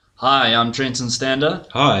Hi, I'm Trenton Stander.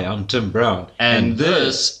 Hi, I'm Tim Brown. And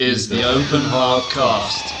this is the Open Heart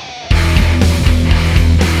Cast.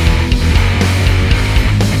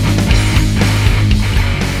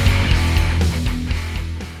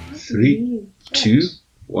 Three, two,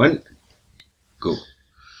 one, go.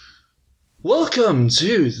 Welcome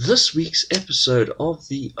to this week's episode of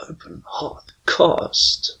the Open Heart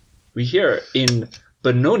Cast. We're here in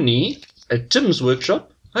Benoni at Tim's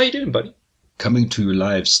workshop. How you doing, buddy? Coming to you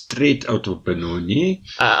live straight out of Benoni.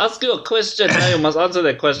 I ask you a question. Now you must answer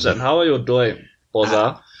that question. How are you doing,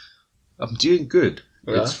 Boza? I'm doing good.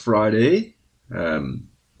 Yeah. It's Friday. The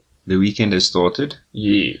weekend has started.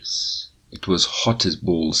 Yes. It was hot as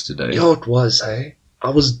balls today. Yo, it was, hey?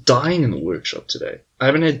 I was dying in the workshop today. I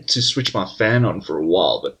haven't had to switch my fan on for a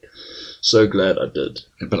while, but so glad I did.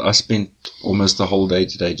 But I spent almost the whole day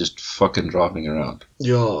today just fucking driving around.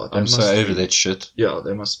 Yeah, I'm so over that shit. Yeah,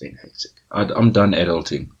 they must have been hectic. I'm done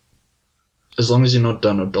adulting. As long as you're not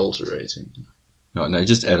done adulterating. No,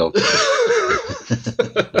 just adulting.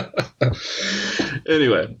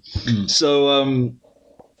 Anyway, so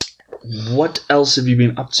what else have you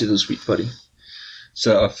been up to this week, buddy?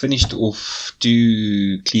 So I finished off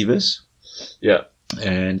 2 cleavers. Yeah.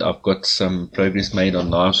 And I've got some progress made on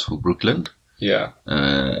knives for Brooklyn. Yeah.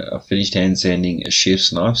 I finished hand sanding a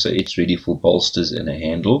chef's knife, so it's ready for bolsters and a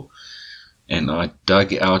handle. And I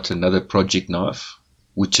dug out another project knife,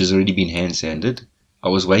 which has already been hand sanded. I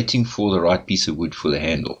was waiting for the right piece of wood for the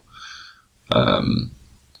handle. And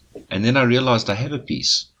then I realized I have a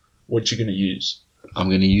piece. What you going to use? I'm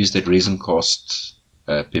going to use that resin cast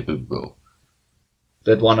pepper bill.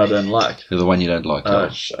 That one I don't like. The one you don't like. Oh,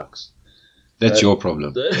 shucks. That's your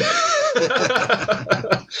problem.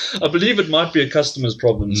 I believe it might be a customer's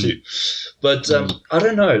problem too. But I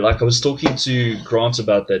don't know. Like, I was talking to Grant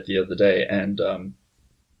about that the other day, and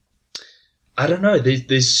I don't know.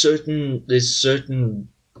 There's certain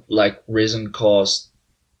like resin cast,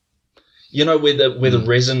 you know, where the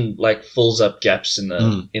resin like fills up gaps in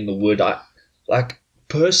the wood. I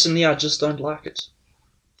personally just don't like it.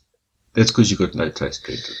 That's because you got no taste,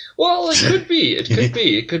 Trenton. Well, it could be.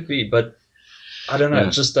 It could be. But I don't know. Yeah.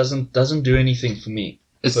 It just doesn't do anything for me.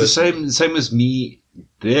 It's personally. the same as me.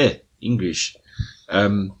 There, English.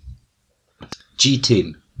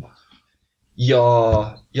 G10.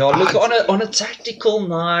 Yeah. Look, on a tactical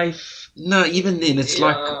knife. No, even then, it's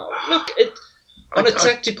like. Look, on a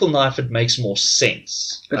tactical knife, it makes more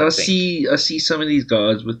sense. But I see some of these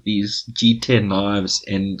guys with these G10 knives,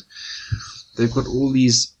 and they've got all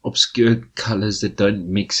these obscure colors that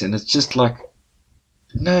don't mix, and it's just like,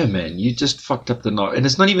 no, man, you just fucked up the knife. And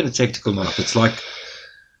it's not even a tactical knife. It's like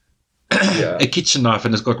a kitchen knife,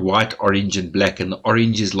 and it's got white, orange, and black, and the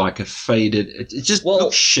orange is like a faded. It just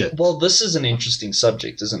looks shit. Well, this is an interesting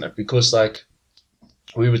subject, isn't it? Because like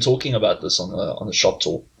we were talking about this on the shop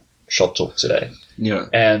talk today. Yeah.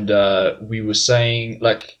 And we were saying,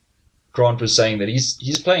 like, Grant was saying that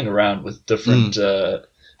he's playing around with different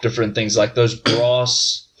different things, like those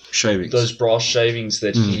brass shavings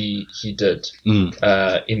that he did in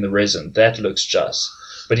the resin. That looks just.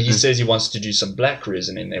 But he says he wants to do some black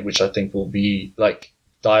resin in there, which I think will be like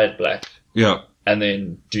dyed black. Yeah. And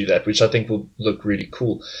then do that, which I think will look really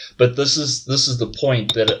cool. But this is the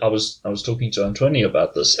point that I was talking to Antonio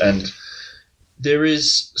about this, and there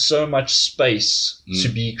is so much space to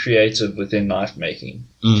be creative within knife making.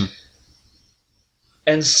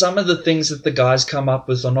 And some of the things that the guys come up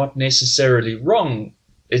with are not necessarily wrong.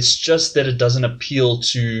 It's just that it doesn't appeal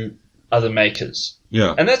to other makers.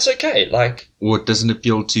 Yeah. And that's okay. Like, or it doesn't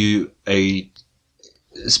appeal to a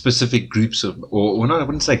specific groups of, or no, I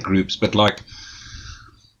wouldn't say groups, but like,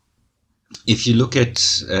 if you look at,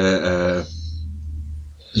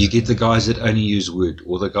 you get the guys that only use wood,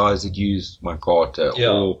 or the guys that use micarta,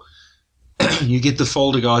 or you get the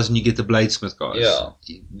folder guys and you get the bladesmith guys. Yeah.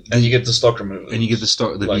 And you get the stock remover. And you get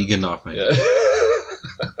the vegan knife maker. Yeah.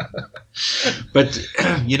 But,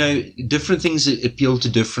 you know, different things appeal to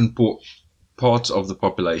different parts of the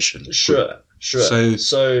population. Sure.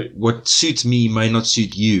 So what suits me may not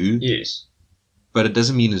suit you. Yes. But it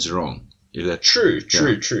doesn't mean it's wrong. True.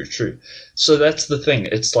 So that's the thing.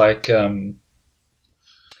 It's like,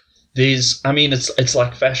 it's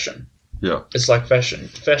like fashion. Yeah. It's like fashion.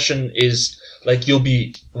 Fashion is like, you'll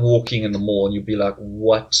be walking in the mall and you'll be like,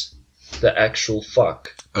 what the actual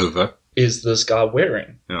fuck is this guy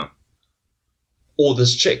wearing? Yeah. Or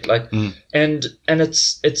this chick. Like, and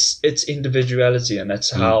it's individuality, and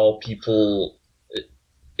that's how people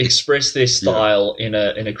express their style in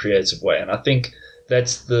a creative way. And I think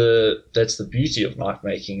that's the beauty of knife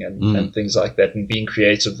making and things like that, and being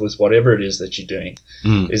creative with whatever it is that you're doing,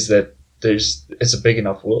 is that it's a big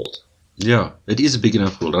enough world. Yeah, it is a big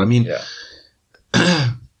enough world. I mean,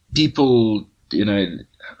 people,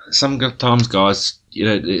 sometimes guys,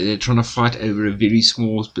 they're trying to fight over a very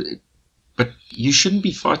small, but you shouldn't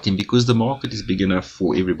be fighting because the market is big enough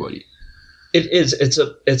for everybody. It is. It's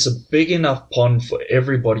a big enough pond for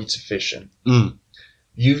everybody to fish in.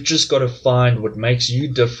 You've just got to find what makes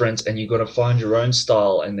you different, and you've got to find your own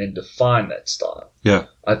style and then define that style. Yeah.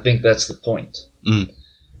 I think that's the point.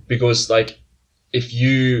 Because, like, if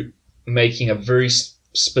you making a very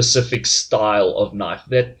specific style of knife,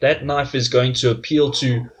 that knife is going to appeal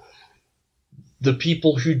to the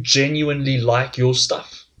people who genuinely like your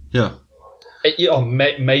stuff. Yeah.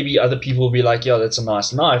 Maybe other people will be like, yeah, that's a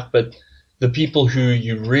nice knife, but the people who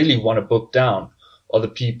you really want to book down are the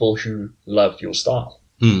people who love your style.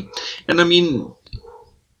 And I mean,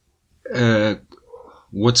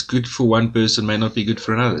 what's good for one person may not be good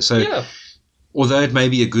for another. So, although it may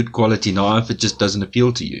be a good quality knife, it just doesn't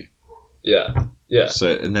appeal to you. Yeah.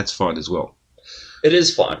 So, and that's fine as well. It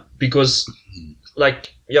is fine because,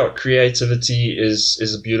 like, creativity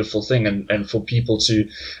is a beautiful thing, and for people to,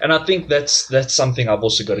 and I think that's something I've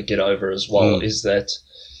also got to get over as well, is that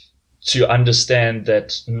to understand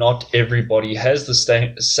that not everybody has the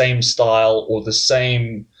same style or the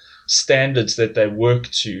same standards that they work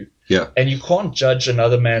to. Yeah. And you can't judge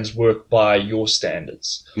another man's work by your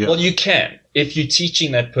standards. Yeah. Well, you can. If you're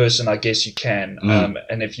teaching that person, I guess you can.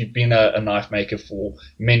 And if you've been a knife maker for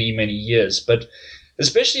many, many years. But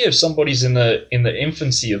especially if somebody's in the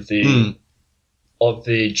infancy of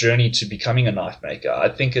the journey to becoming a knife maker, I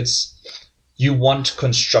think you want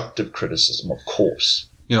constructive criticism, of course.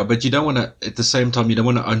 Yeah, but you don't want to, at the same time, you don't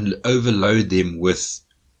want to overload them with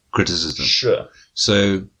criticism. Sure.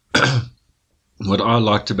 So what I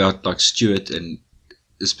liked about like Stuart, and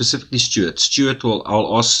specifically Stuart,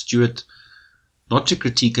 I'll ask Stuart not to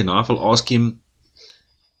critique a knife. I'll ask him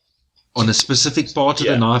on a specific part of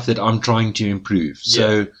the knife that I'm trying to improve.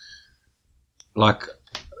 So, like,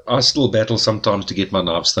 I still battle sometimes to get my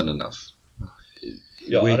knives thin enough.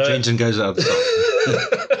 Yeah, where Trenton goes the other side.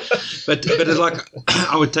 But it's like,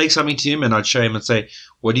 I would take something to him and I'd show him and say,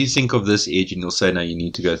 what do you think of this edge? And he'll say, no, you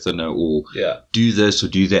need to go thinner, or do this or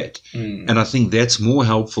do that. And I think that's more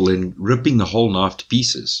helpful in ripping the whole knife to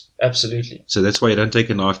pieces. Absolutely. So that's why you don't take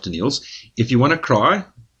a knife to Niels. If you want to cry,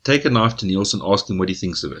 take a knife to Niels and ask him what he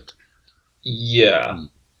thinks of it. Yeah.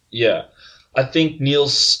 I think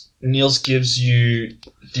Niels gives you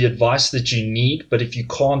the advice that you need, but if you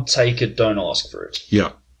can't take it, don't ask for it.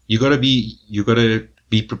 Yeah. You got to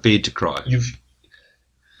be prepared to cry.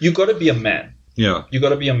 You got to be a man. Yeah. You got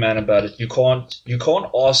to be a man about it. You can't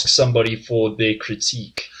ask somebody for their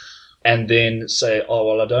critique and then say, "Oh,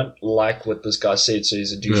 well, I don't like what this guy said, so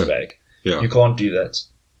he's a douchebag." Yeah. You can't do that.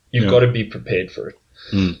 You've got to be prepared for it.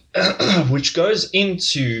 Which goes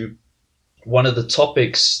into one of the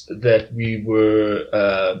topics that we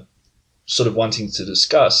were sort of wanting to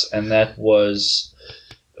discuss, and that was,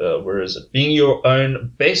 where is it? Being your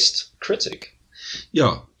own best critic.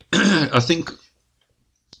 Yeah. I think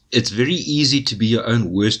it's very easy to be your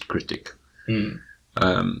own worst critic.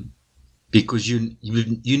 Because you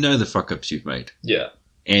know the fuck-ups you've made. Yeah.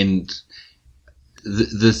 And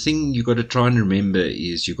the thing you got to try and remember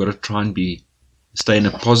is you got to try and stay in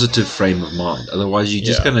a positive frame of mind. Otherwise, you're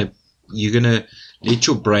just you're gonna let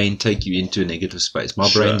your brain take you into a negative space. My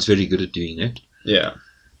brain's very good at doing that. Yeah.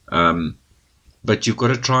 But you've got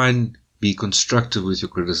to try and be constructive with your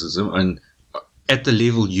criticism and at the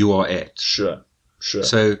level you are at. Sure.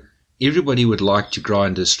 So everybody would like to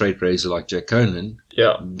grind a straight razor like Jack Conan.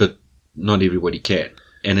 Yeah. But not everybody can.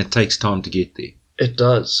 And it takes time to get there. It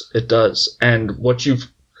does. And what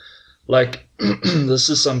you've, like, this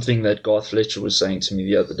is something that Garth Fletcher was saying to me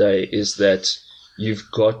the other day, is that you've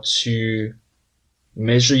got to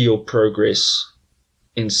measure your progress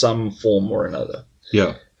in some form or another.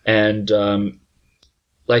 Yeah. And,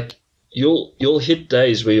 like, you'll hit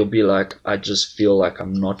days where you'll be like, I just feel like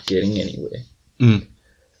I'm not getting anywhere.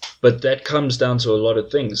 But that comes down to a lot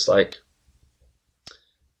of things. Like,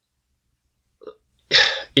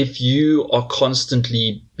 if you are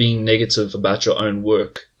constantly being negative about your own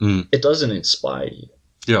work, it doesn't inspire you.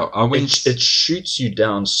 Yeah, it shoots you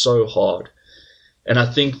down so hard. And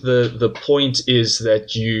I think the point is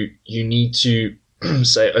that you need to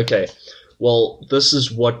say, okay, well, this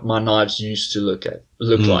is what my knives used to look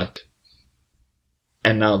like.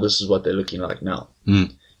 And now this is what they're looking like now.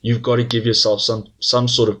 You've got to give yourself some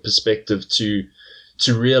sort of perspective to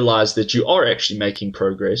realize that you are actually making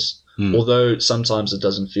progress, although sometimes it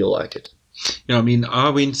doesn't feel like it. Yeah, I mean, I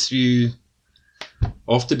went through,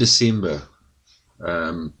 after December,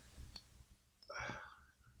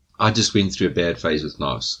 I just went through a bad phase with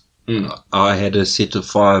knives. I had a set of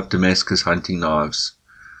 5 Damascus hunting knives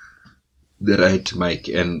that I had to make,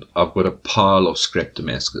 and I've got a pile of scrap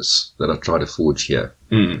Damascus that I try to forge here.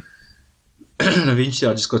 And eventually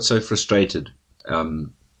I just got so frustrated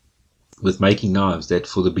with making knives that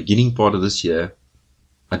for the beginning part of this year,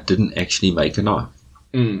 I didn't actually make a knife.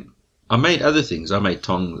 I made other things. I made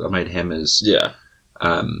tongs, I made hammers. Yeah.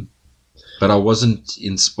 But I wasn't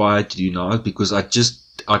inspired to do knives because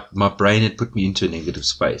my brain had put me into a negative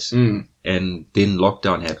space. And then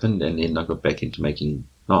lockdown happened, and then I got back into making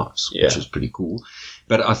knives, which was pretty cool.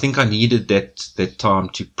 But I think I needed that time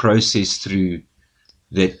to process through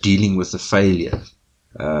that dealing with the failure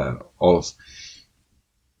of,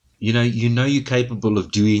 you know you're capable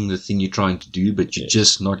of doing the thing you're trying to do, but you're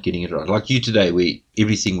just not getting it right. Like you today, where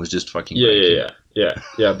everything was just fucking Yeah.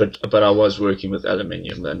 But I was working with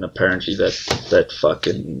aluminium, and apparently that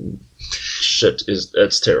fucking shit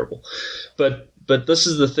that's terrible. But this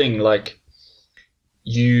is the thing, like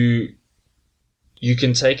you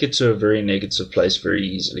can take it to a very negative place very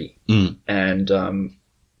easily, and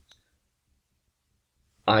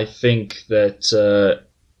I think that.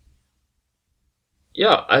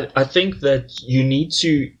 I think that you need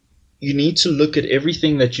to look at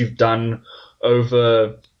everything that you've done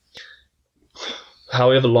over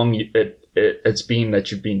however long it's been that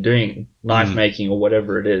you've been doing knife making or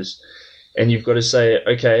whatever it is, and you've got to say,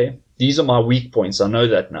 okay, these are my weak points. I know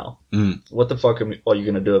that now. What the fuck are you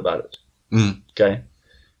going to do about it? Okay,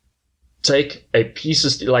 take a piece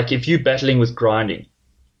of steel. Like if you're battling with grinding,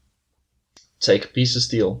 take a piece of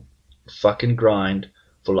steel, fucking grind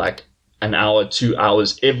for like an hour, 2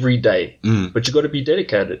 hours every day, but you got to be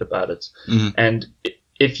dedicated about it. And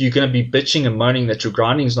if you're going to be bitching and moaning that your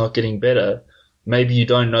grinding is not getting better, maybe you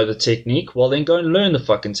don't know the technique. Well, then go and learn the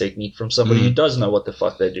fucking technique from somebody who does know what the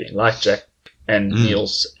fuck they're doing, like Jack and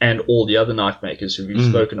Niels and all the other knife makers who we've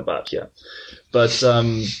spoken about here. But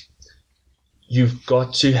you've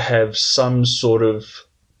got to have some sort of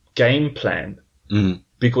game plan,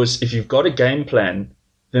 because if you've got a game plan,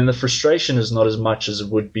 then the frustration is not as much as it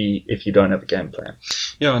would be if you don't have a game plan.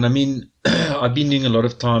 Yeah, and I mean, I've been doing a lot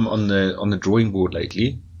of time on the drawing board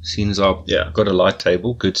lately, since I've got a light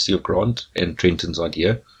table, courtesy of Grant and Trenton's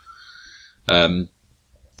idea. But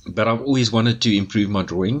I've always wanted to improve my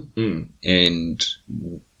drawing. And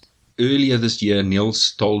earlier this year,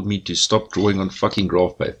 Niels told me to stop drawing on fucking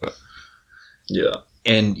graph paper. Yeah.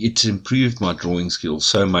 And it's improved my drawing skills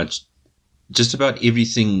so much. Just about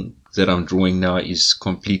everything that I'm drawing now is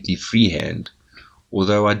completely freehand,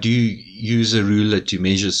 although I do use a ruler to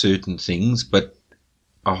measure certain things, but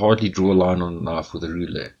I hardly draw a line on a knife with a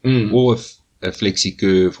ruler, or a flexi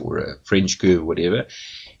curve or a French curve, whatever.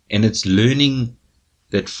 And it's learning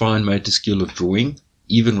that fine motor skill of drawing,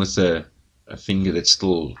 even with a finger that's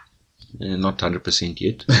still not 100%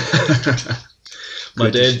 yet. My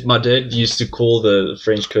dad used to call the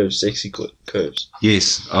French curves sexy curves.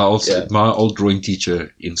 Yes, my old drawing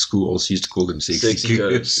teacher in school also used to call them sexy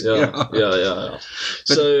curves. Yeah.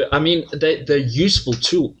 So I mean, they're useful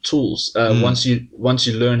tools. Once you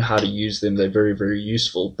learn how to use them, they're very, very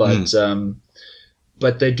useful. But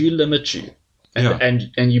they do limit you, and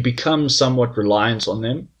you become somewhat reliant on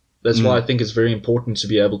them. That's why I think it's very important to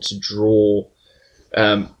be able to draw.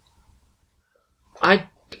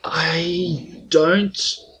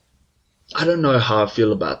 I don't know how I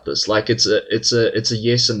feel about this. Like it's a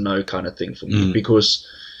yes and no kind of thing for me, because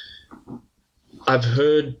I've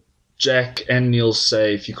heard Jack and Niels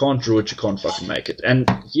say, if you can't draw it, you can't fucking make it. And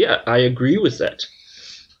yeah, I agree with that.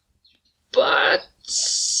 But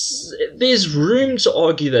there's room to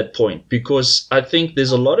argue that point, because I think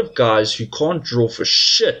there's a lot of guys who can't draw for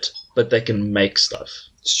shit, but they can make stuff.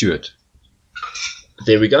 Stuart.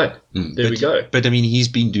 There we go. We go. But I mean, he's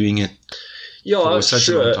been doing it for such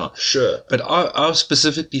a long time. Sure. But I've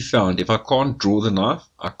specifically found if I can't draw the knife,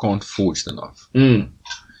 I can't forge the knife.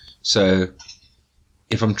 So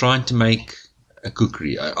if I'm trying to make a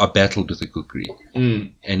kukri, I battled with a kukri.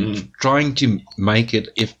 And trying to make it,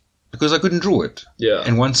 because I couldn't draw it. Yeah.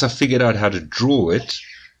 And once I figured out how to draw it,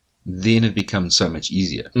 then it becomes so much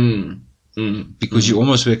easier. Because you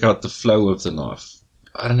almost work out the flow of the knife.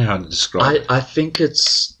 I don't know how to describe it. I think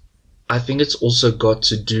it's also got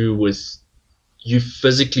to do with you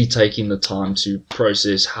physically taking the time to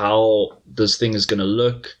process how this thing is going to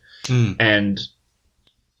look, and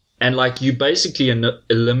like you basically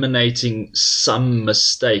eliminating some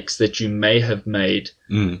mistakes that you may have made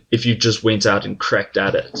if you just went out and cracked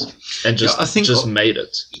at it and just made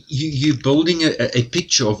it. You're building a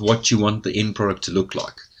picture of what you want the end product to look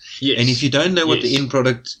like. Yes. And if you don't know what the end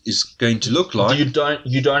product is going to look like, you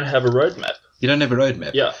don't have a roadmap. You don't have a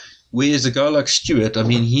roadmap. Yeah. Whereas a guy like Stuart, I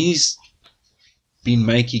mean, he's been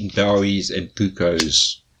making Bowies and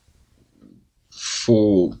Pucos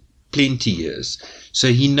for plenty years. So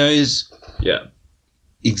he knows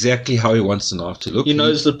exactly how he wants the knife to look. He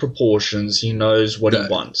knows the proportions. He knows what he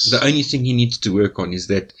wants. The only thing he needs to work on is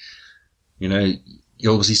that, you know,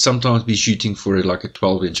 you'll obviously sometimes be shooting for like a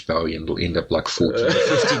 12-inch Bowie and it'll end up like 14 or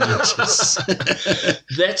 15 inches.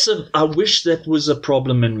 I wish that was a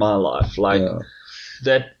problem in my life. Like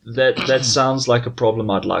that sounds like a problem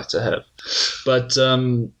I'd like to have. But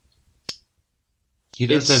he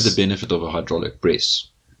does have the benefit of a hydraulic press.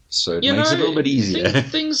 So it makes it a little bit easier.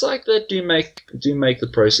 Things like that do make the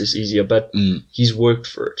process easier, but he's worked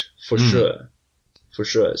for it for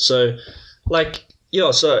sure. So, like,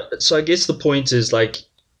 so I guess the point is, like,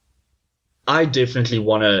 I definitely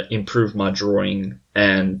want to improve my drawing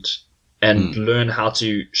and learn how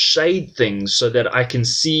to shade things so that I can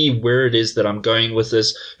see where it is that I'm going with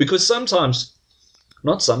this. Because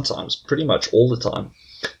pretty much all the time,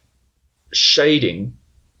 shading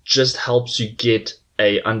just helps you get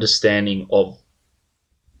a understanding of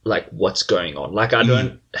like what's going on. Like I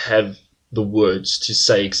don't have the words to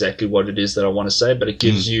say exactly what it is that I want to say, but it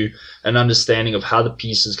gives you an understanding of how the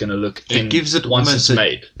piece is going to look once it's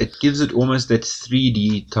made. It gives it almost that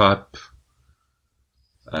 3D type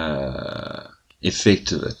effect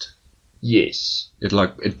to it. Yes.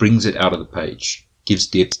 It brings it out of the page, gives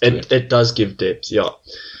depth to it. It does give depth, yeah.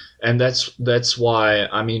 And that's why,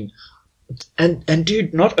 I mean, and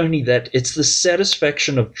dude, not only that, it's the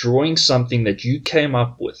satisfaction of drawing something that you came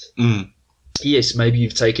up with. Yes, maybe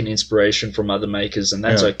you've taken inspiration from other makers, and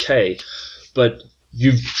that's okay. But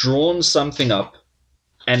you've drawn something up,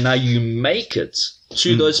 and now you make it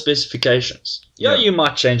to those specifications. Yeah, you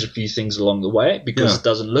might change a few things along the way because it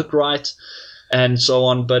doesn't look right, and so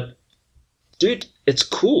on. But dude, it's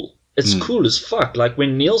cool. It's cool as fuck. Like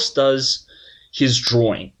when Niels does his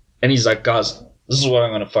drawing, and he's like, guys, this is what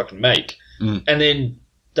I'm going to fucking make. And then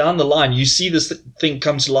down the line, you see this thing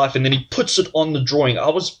come to life, and then he puts it on the drawing.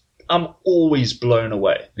 I'm always blown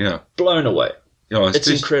away. Yeah. Blown away. Yeah, it's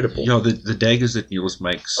incredible. Yeah, the daggers that Niels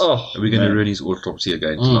makes. Oh, we're going to ruin his autopsy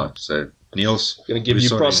again tonight. So, Niels, going to give you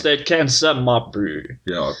prostate cancer, my bro.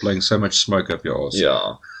 Yeah, blowing so much smoke up your ass.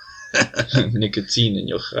 Yeah. Nicotine in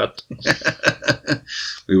your gut.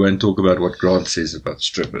 We won't talk about what Grant says about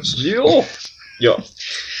strippers. Yeah.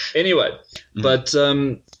 Anyway, but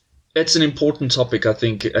it's an important topic, I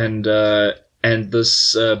think, and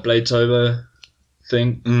this Bladetober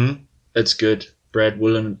thing, it's good. Brad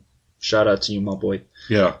Willen, shout out to you, my boy.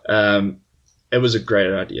 Yeah. It was a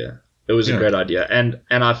great idea. A great idea, and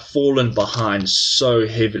I've fallen behind so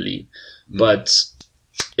heavily, but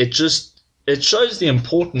it shows the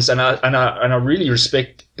importance, and I really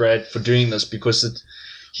respect Brad for doing this because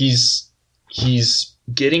he's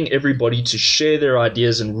getting everybody to share their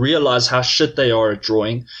ideas and realize how shit they are at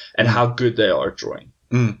drawing and how good they are at drawing.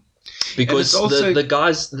 Because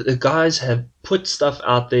the guys have put stuff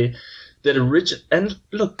out there that and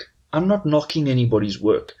look, I'm not knocking anybody's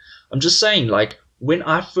work. I'm just saying, like, when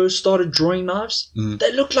I first started drawing knives,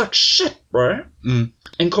 they look like shit, bro.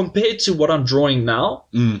 And compared to what I'm drawing now,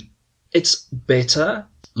 it's better,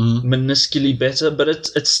 minusculely better, but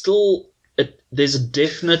it's still, there's a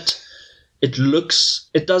definite, it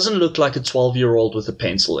doesn't look like a 12-year-old with a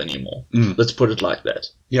pencil anymore. Let's put it like that.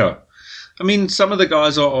 Yeah. I mean, some of the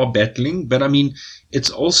guys are battling, but I mean, it's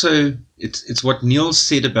also, it's what Niels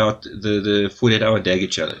said about the 48-hour dagger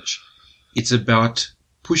challenge. It's about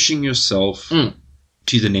pushing yourself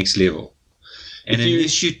to the next level. And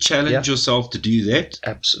unless you challenge yourself to do that,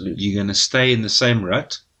 absolutely, you're going to stay in the same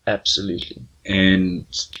rut. Absolutely. And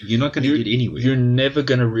you're not going to get anywhere. You're never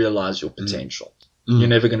going to realize your potential. You're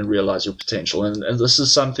never going to realize your potential. And this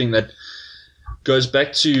is something that goes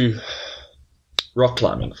back to rock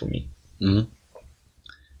climbing for me.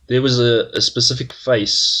 There was a specific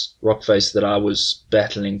rock face that I was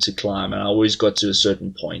battling to climb, and I always got to a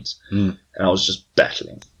certain point, and I was just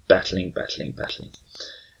battling. But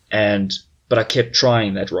I kept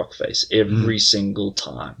trying that rock face every single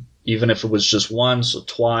time, even if it was just once or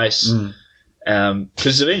twice,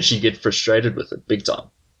 because eventually you get frustrated with it big time.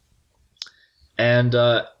 And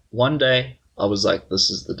one day I was like,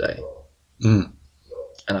 this is the day. And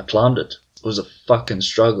I climbed it. It was a fucking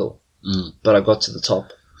struggle. But I got to the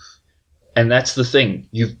top. And that's the thing.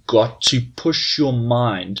 You've got to push your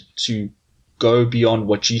mind to go beyond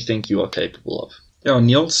what you think you are capable of. Yeah,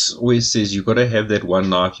 Niels always says you've got to have that one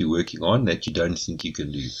knife you're working on that you don't think you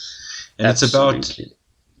can do. And Absolutely. It's about,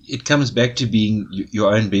 it comes back to being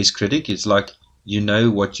your own best critic. It's like, you know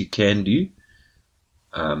what you can do,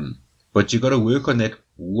 but you've got to work on that.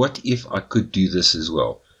 What if I could do this as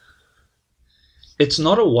well? It's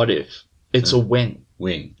not a what if. It's a when.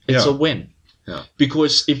 It's a when. Yeah.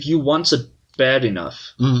 Because if you want it bad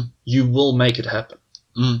enough, you will make it happen.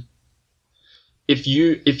 If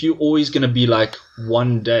you're always going to be like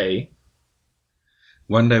one day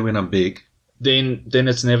when I'm big, then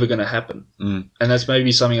it's never going to happen. And that's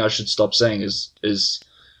maybe something I should stop saying is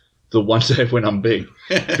the one day when I'm big,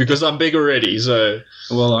 because I'm big already. So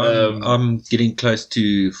well, I'm getting close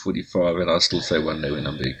to 45, and I'll still say one day when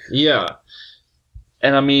I'm big. Yeah,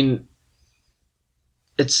 and I mean,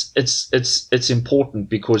 it's important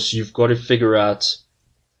because you've got to figure out.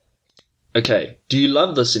 Okay, do you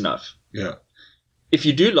love this enough? Yeah. If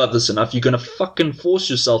you do love this enough, you're going to fucking force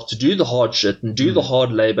yourself to do the hard shit and do the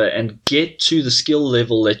hard labor and get to the skill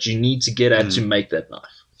level that you need to get at to make that knife.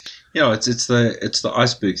 Yeah, it's the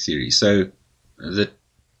iceberg theory. So the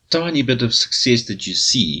tiny bit of success that you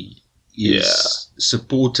see is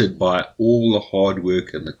supported by all the hard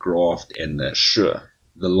work and the graft and the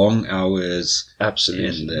long hours,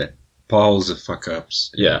 absolutely, and the piles of fuck ups.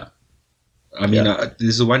 Yeah, I mean,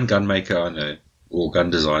 there's a one gun maker I know, or gun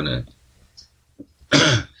designer,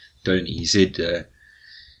 Tony. He said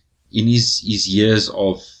in his years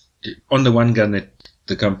of on the one gun that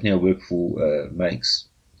the company I work for makes.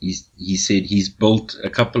 He said he's built a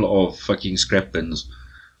couple of fucking scrap bins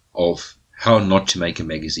of how not to make a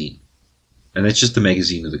magazine. And that's just the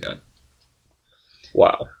magazine of the gun.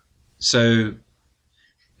 Wow. So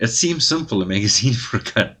it seems simple, a magazine for a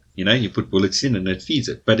gun. You know, you put bullets in and it feeds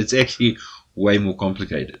it. But it's actually way more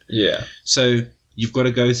complicated. Yeah. So you've got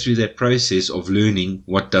to go through that process of learning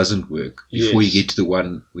what doesn't work before you get to the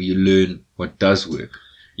one where you learn what does work.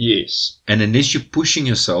 Yes. And unless you're pushing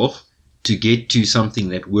yourself to get to something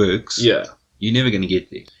that works, you're never going to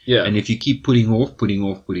get there. Yeah. And if you keep putting off,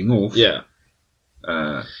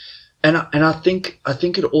 and I think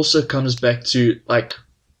it also comes back to like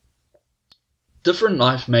different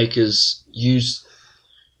knife makers use.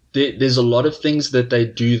 There's a lot of things that they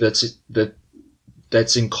do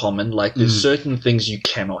that's in common. Like there's certain things you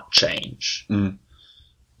cannot change,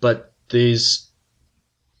 but there's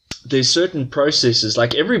certain processes,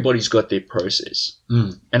 like everybody's got their process.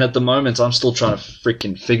 And at the moment, I'm still trying to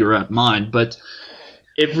freaking figure out mine. But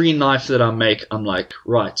every knife that I make, I'm like,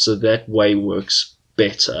 right, so that way works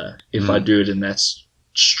better if I do it in that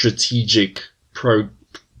strategic,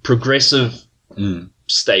 progressive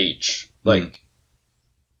stage. Like,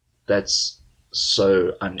 that's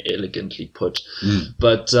so unelegantly put.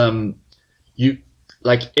 But you...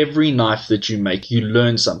 Like every knife that you make, you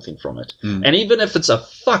learn something from it. And even if it's a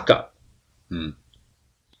fuck up,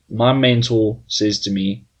 my mentor says to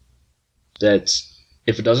me that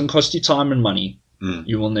if it doesn't cost you time and money,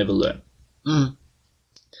 you will never learn. And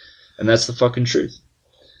that's the fucking truth.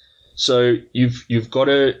 So you've got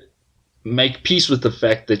to make peace with the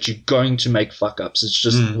fact that you're going to make fuck ups. It's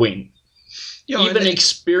just when. Yeah, even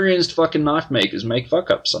experienced fucking knife makers make fuck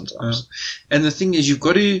ups sometimes. And the thing is,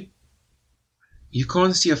 you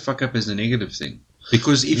can't see a fuck up as a negative thing,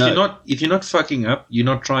 because if you're not fucking up, you're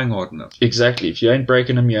not trying hard enough. Exactly. If you ain't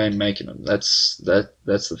breaking them, you ain't making them. That's the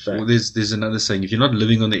fact. Well, there's another saying: if you're not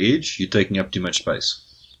living on the edge, you're taking up too much space.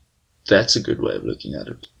 That's a good way of looking at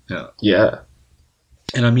it. Yeah. Yeah.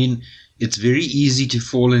 And I mean, it's very easy to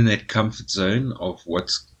fall in that comfort zone of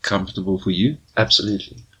what's comfortable for you.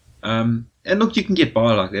 Absolutely. And look, you can get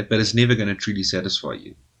by like that, but it's never going to truly satisfy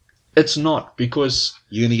you. It's not, because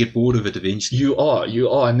you're going to get bored of it eventually. You are,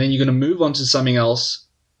 and then you're going to move on to something else,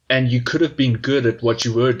 and you could have been good at what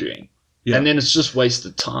you were doing, and then it's just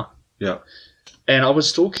wasted time. Yeah. And I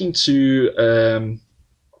was talking to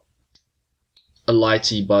a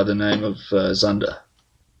lighty by the name of Zander,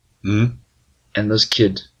 and this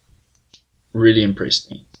kid really impressed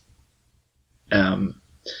me.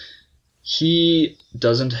 He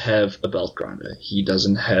doesn't have a belt grinder. He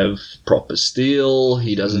doesn't have proper steel.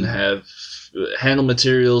 He doesn't have handle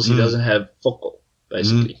materials. He doesn't have focal,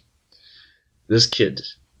 basically. This kid,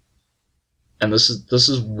 and this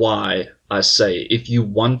is why I say, if you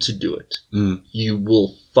want to do it, you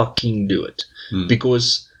will fucking do it.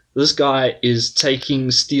 Because this guy is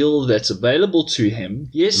taking steel that's available to him.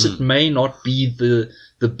 Yes, it may not be the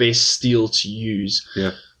best steel to use.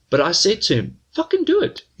 Yeah. But I said to him, fucking do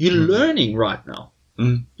it. You're learning right now.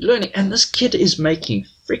 You're learning. And this kid is making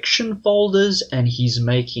friction folders, and he's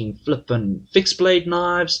making flippin' fixed blade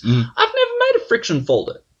knives. I've never made a friction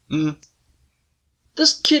folder.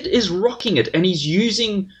 This kid is rocking it, and he's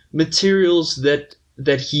using materials that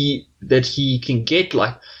he can get,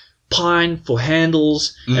 like pine for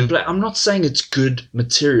handles and black. I'm not saying it's good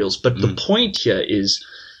materials, but the point here is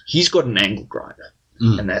he's got an angle grinder,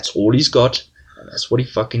 and that's all he's got. And that's what he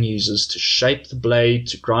fucking uses to shape the blade,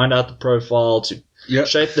 to grind out the profile, to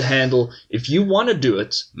shape the handle. If you want to do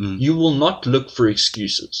it, you will not look for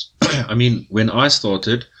excuses. I mean, when I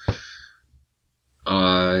started,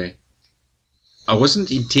 I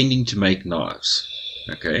wasn't intending to make knives.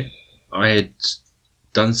 Okay, I had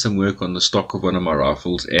done some work on the stock of one of my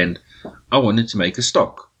rifles, and I wanted to make a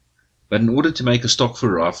stock. But in order to make a stock for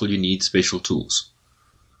a rifle, you need special tools.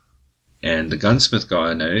 And the gunsmith guy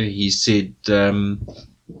I know, he said,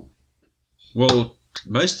 well,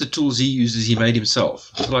 most of the tools he uses, he made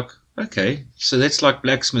himself. I was like, okay, so that's like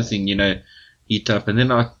blacksmithing, heat up. And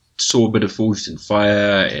then I saw a bit of Forged in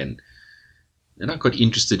Fire, and then I got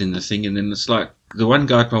interested in the thing. And then it's like, the one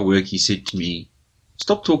guy at my work, he said to me,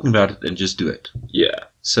 stop talking about it and just do it. Yeah.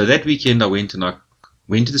 So that weekend I went to the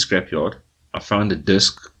scrapyard. I found a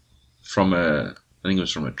disc from I think it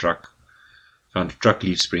was from a truck. Found a truck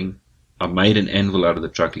leaf spring. I made an anvil out of the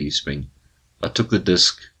truck leaf spring. I took the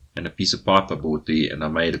disc and a piece of pipe I bought there, and I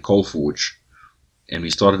made a coal forge. And we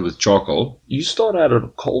started with charcoal. You start out at a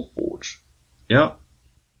coal forge? Yeah.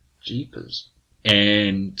 Jeepers.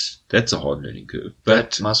 And that's a hard learning curve.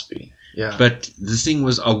 But that must be. Yeah. But the thing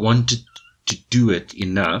was, I wanted to do it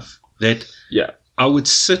enough that I would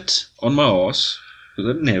sit on my ass, because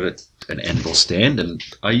I didn't have an anvil stand, and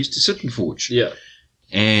I used to sit and forge. Yeah.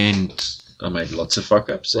 And I made lots of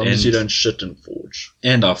fuck-ups. As long as you don't shit and forge.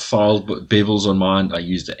 And I filed bevels on mine. I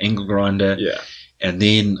used the angle grinder. Yeah. And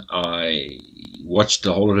then I watched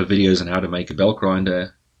a whole lot of videos on how to make a belt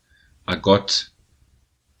grinder. I got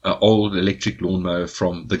an old electric lawnmower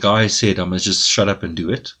from the guy who said I must just shut up and do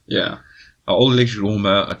it. Yeah. An old electric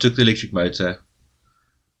lawnmower. I took the electric motor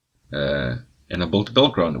and I built a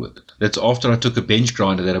belt grinder with it. That's after I took a bench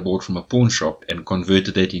grinder that I bought from a pawn shop and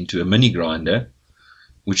converted that into a mini grinder,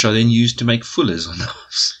 which I then used to make fullers on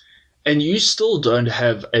knives. And you still don't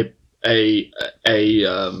have a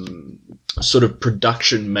sort of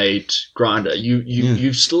production made grinder.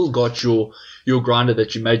 You've still got your grinder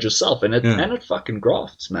that you made yourself, and it fucking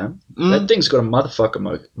grafts, man. That thing's got a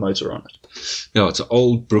motherfucker motor on it. Yeah, it's an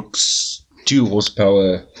old Brooks 2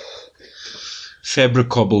 horsepower fabric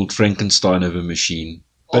cobbled Frankenstein of a machine,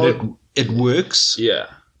 but it works. Yeah,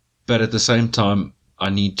 but at the same time, I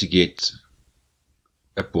need to get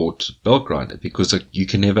a bought belt grinder, because you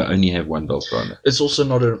can never only have one belt grinder. It's also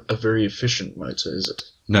not a very efficient motor, is it?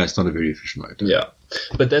 No, it's not a very efficient motor. Yeah,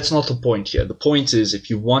 but that's not the point here. The point is, if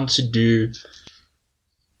you want to do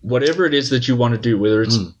whatever it is that you want to do, whether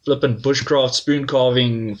it's flipping bushcraft, spoon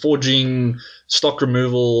carving, forging, stock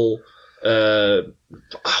removal,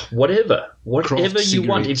 whatever you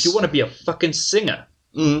want. If you want to be a fucking singer,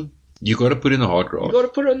 you got to put in the hard graft. You got to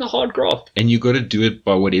put in the hard graft, and you got to do it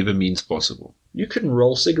by whatever means possible. You couldn't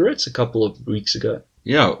roll cigarettes a couple of weeks ago.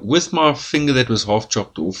 Yeah, with my finger that was half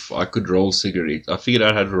chopped off, I could roll cigarettes. I figured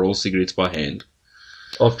out how to roll cigarettes by hand.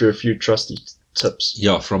 After a few trusty tips.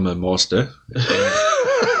 Yeah, from a master.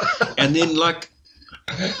 And then, like,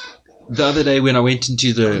 the other day when I went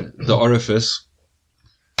into the orifice,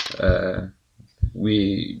 the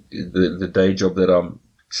day job that I'm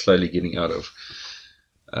slowly getting out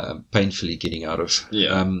of, painfully getting out of.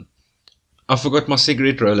 Yeah. I forgot my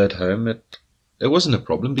cigarette roll at home. It wasn't a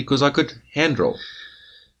problem because I could hand roll.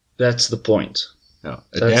 That's the point. Yeah.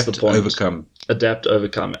 Adapt, overcome. Adapt,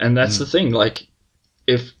 overcome. And that's the thing. Like,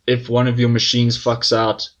 if one of your machines fucks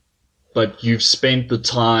out, but you've spent the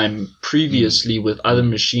time previously with other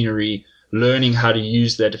machinery learning how to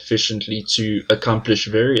use that efficiently to accomplish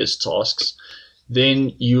various tasks,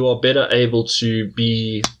 then you are better able to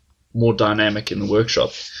be more dynamic in the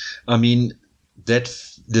workshop. I mean, the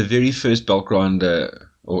very first belt grinder,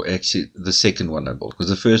 or actually the second one I built, because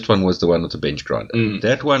the first one was the one with the bench grinder.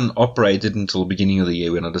 That one operated until the beginning of the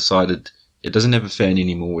year when I decided it doesn't have a fan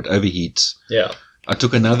anymore, it overheats. Yeah. I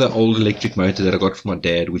took another old electric motor that I got from my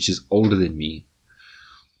dad, which is older than me,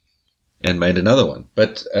 and made another one.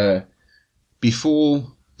 But before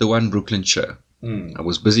the one Brooklyn show, I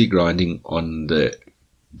was busy grinding on the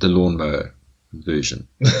lawnmower version.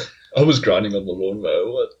 I was grinding on the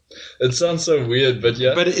lawnmower. What? It sounds so weird, but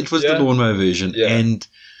yeah. But it was the lawnmower version, and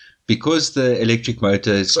because the electric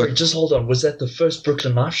motor is... Sorry, just hold on. Was that the first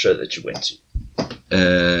Brooklyn Knife show that you went to?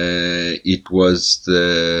 It was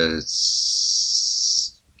the...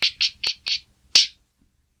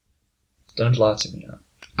 Don't lie to me now.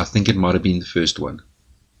 I think it might have been the first one.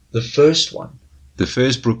 The first one? The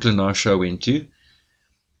first Brooklyn Knife show I went to.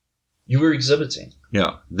 You were exhibiting?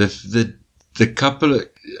 Yeah. The couple of,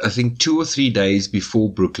 I think 2 or 3 days before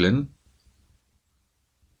Brooklyn,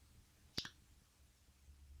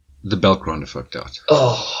 the belt grinder fucked out.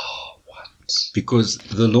 Oh, what? Because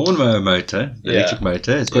the lawnmower motor, the electric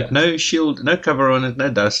motor, it's got no shield, no cover on it, no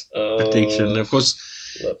dust protection. Of course,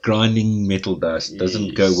 grinding metal dust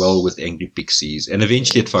doesn't go well with angry pixies, and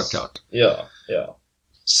eventually it fucked out. Yeah.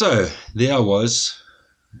 So there I was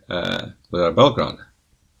with a bell grinder.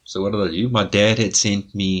 So what did I do? My dad had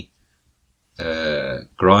sent me a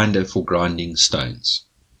grinder for grinding stones,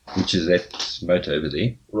 which is that motor over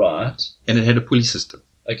there. Right. And it had a pulley system.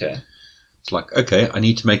 Okay. It's like, okay, I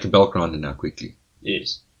need to make a belt grinder now quickly.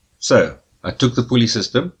 Yes. So I took the pulley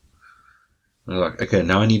system. And I was like, okay,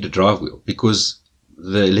 now I need a drive wheel, because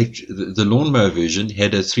the lawnmower version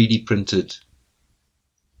had a 3D printed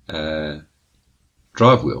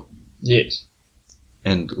drive wheel. Yes.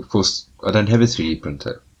 And of course, I don't have a 3D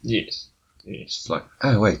printer. Yes. It's like,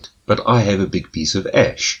 oh wait, but I have a big piece of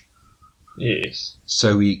ash. Yes.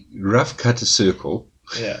 So we rough cut a circle.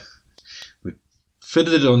 Yeah. We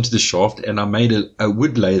fitted it onto the shaft, and I made a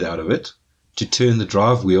wood lathe out of it to turn the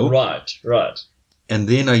drive wheel. Right. And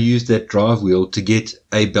then I used that drive wheel to get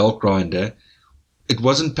a belt grinder. It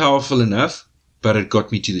wasn't powerful enough, but it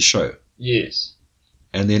got me to the show. Yes.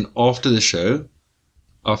 And then after the show,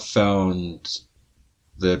 I found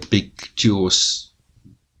the big 2-horse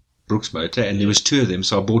Brooks motor, and there was 2 of them,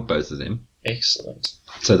 so I bought both of them. Excellent.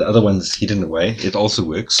 So the other one's hidden away. It also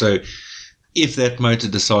works. So if that motor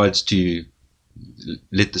decides to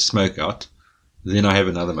let the smoke out, then I have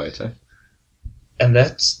another motor. And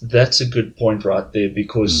that's a good point right there,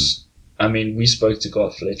 because I mean, we spoke to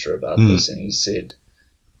Garth Fletcher about this, and he said,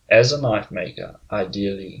 as a knife maker,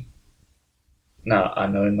 ideally, now I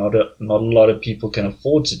know not a lot of people can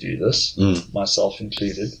afford to do this, myself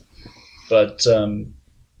included, but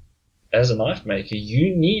as a knife maker,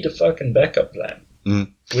 you need a fucking backup plan,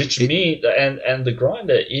 which means and the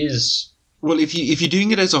grinder is, well, if you're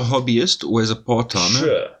doing it as a hobbyist or as a part-timer,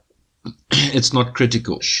 sure, it's not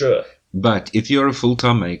critical. Sure. But if you're a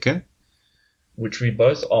full-time maker, which we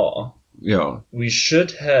both are, yeah, we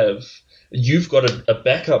should have. You've got a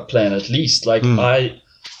backup plan at least. Like I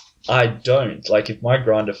don't. Like if my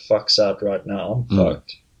grinder fucks out right now, I'm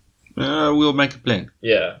fucked. We'll make a plan.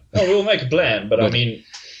 Yeah, we'll make a plan. But I mean,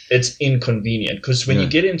 it's inconvenient, because when you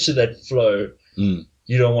get into that flow,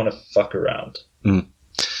 you don't want to fuck around.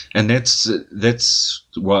 And that's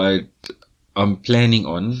why I'm planning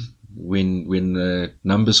on, when the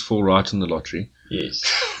numbers fall right in the lottery. Yes.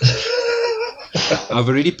 I've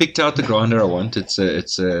already picked out the grinder I want. It's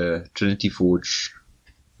a Trinity Forge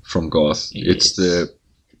from Garth. Yes. It's the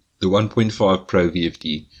 1.5 Pro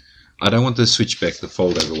VFD. I don't want the switchback, the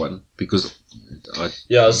fold over one, because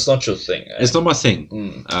it's not your thing. Eh? It's not my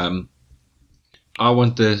thing. I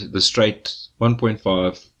want the straight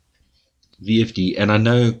 1.5 VFD, and I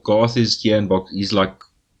know Garth is here in Box. He's like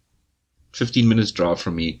 15 minutes drive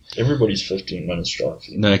from me. Everybody's 15 minutes drive.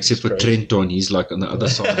 No, except for Trenton. He's like on the other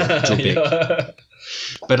side of Joburg. Yeah.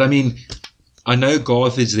 But I mean, I know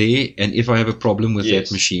Garth is there, and if I have a problem with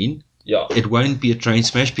that machine, it won't be a train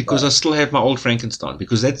smash, because I still have my old Frankenstein.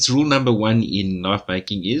 Because that's rule number 1 in knife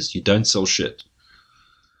making, is you don't sell shit.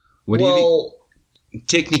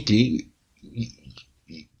 Technically,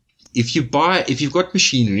 if you've got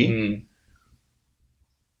machinery,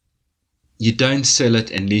 you don't sell it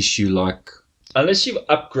unless you're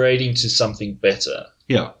upgrading to something better.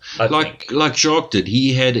 Yeah, like Jacques did.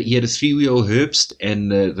 He had a 3-wheel Herbst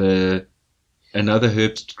and another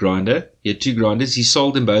Herbst grinder. He had 2 grinders. He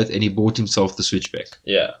sold them both, and he bought himself the switchback.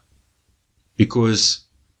 Yeah, because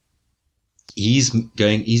he's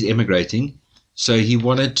emigrating, so he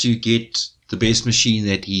wanted to get the best machine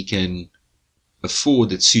that he can afford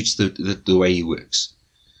that suits the way he works.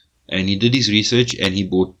 And he did his research, and he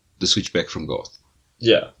bought the switchback from Garth.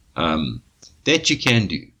 Yeah. That you can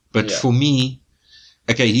do. But for me,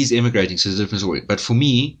 okay, he's emigrating, so it's a different story. But for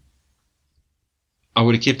me, I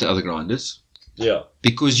would have kept the other grinders. Yeah.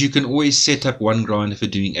 Because you can always set up one grinder for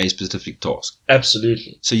doing a specific task.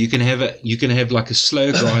 Absolutely. So you can have like a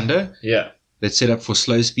slow grinder. Yeah. That's set up for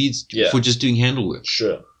slow speeds for just doing handle work.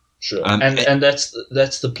 Sure. And that's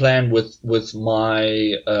the plan with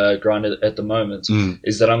my grinder at the moment,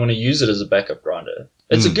 is that I'm going to use it as a backup grinder.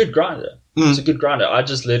 It's a good grinder. It's a good grinder. I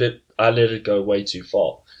let it go way too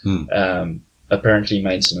far. Apparently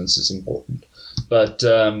maintenance is important. But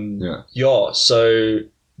so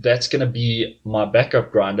that's going to be my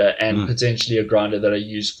backup grinder, and potentially a grinder that I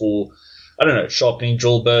use for, I don't know, sharpening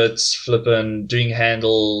drill bits, flipping, doing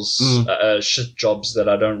handles, shit jobs that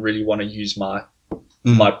I don't really want to use my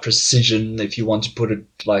precision, if you want to put it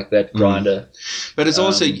like that, grinder. But it's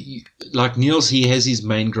also like Niels, he has his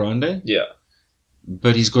main grinder. Yeah.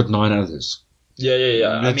 But he's got 9 others.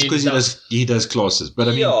 Yeah. That's because he does classes. But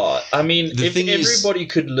I mean, if everybody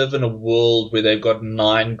could live in a world where they've got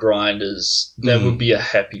 9 grinders, that would be a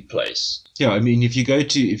happy place. Yeah, I mean, if you go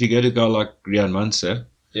to a guy like Rian Manser,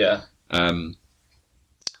 Yeah.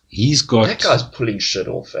 He's got... That guy's pulling shit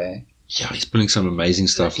off, eh? Yeah, he's pulling some amazing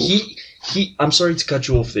stuff off. I'm sorry to cut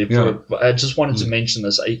you off there, but I just wanted to mention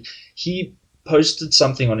this. He posted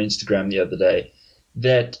something on Instagram the other day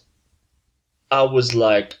that I was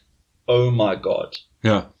like, oh my God.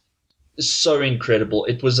 Yeah. So incredible.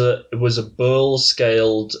 It was a Burl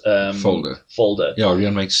scaled folder. Yeah,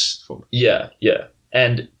 Rian makes folder. Yeah.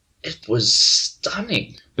 And it was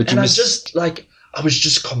stunning. But I was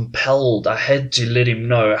just compelled. I had to let him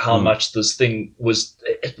know how much this thing was.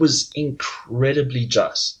 It was incredibly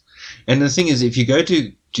just. And the thing is, if you go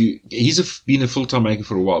to he's been a full-time maker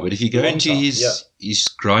for a while, but if you go into his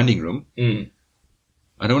grinding room,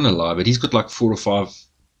 I don't want to lie, but he's got like 4 or 5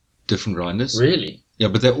 different grinders. Really? Yeah,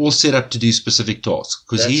 but they're all set up to do specific tasks.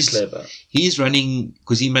 That's clever. He's running,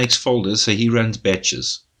 because he makes folders, so he runs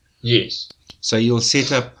batches. Yes. So you'll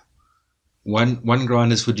set up one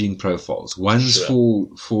grinder's for doing profiles, one's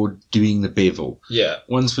for doing the bevel,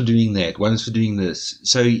 one's for doing that, one's for doing this.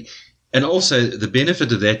 So, and also the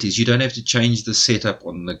benefit of that is you don't have to change the setup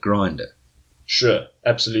on the grinder. Sure,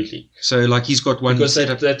 absolutely. So, like, he's got one because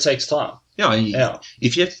that takes time. Yeah,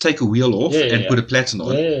 if you have to take a wheel off and put a platen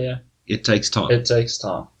on, it takes time. It takes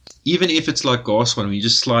time. Even if it's like gas one, where you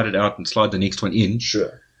just slide it out and slide the next one in.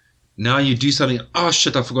 Sure. Now you do something, oh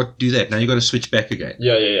shit, I forgot to do that. Now you got to switch back again.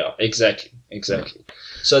 Yeah. Exactly.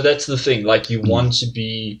 So that's the thing. Like, you want to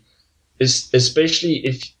be, especially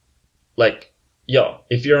if, like,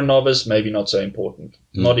 if you're a novice, maybe not so important.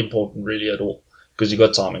 Not important really at all, because you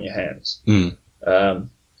got time on your hands.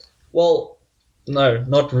 Well, no,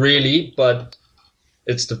 not really, but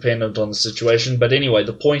it's dependent on the situation. But anyway,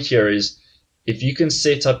 the point here is, if you can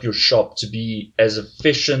set up your shop to be as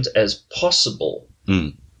efficient as possible,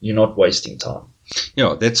 you're not wasting time.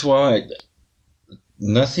 Yeah, that's why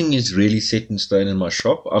nothing is really set in stone in my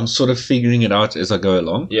shop. I'm sort of figuring it out as I go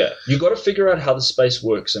along. Yeah, you got to figure out how the space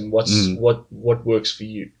works and what works for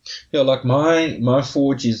you. Yeah, like my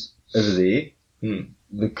forge is over there.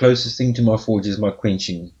 The closest thing to my forge is my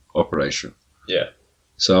quenching operation. Yeah.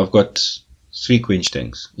 So I've got 3 quench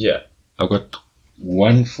tanks. Yeah. I've got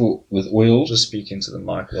one with oil. Just speak into the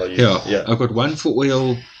mic while you... Yeah. I've got one for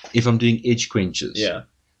oil if I'm doing edge quenches. Yeah.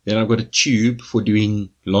 Then I've got a tube for doing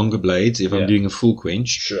longer blades if I'm doing a full quench.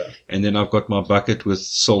 Sure. And then I've got my bucket with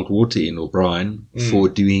salt water in, or brine, for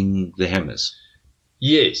doing the hammers.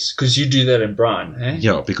 Yes, because you do that in brine, eh?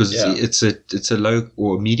 Yeah, because it's a low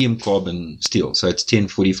or medium carbon steel. So it's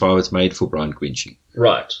 1045. It's made for brine quenching.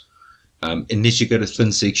 Right. Unless you go to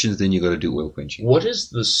thin sections, then you got to do oil quenching. What is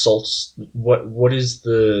the salt? What is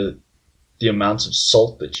the amount of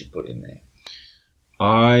salt that you put in there?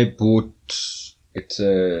 I bought it's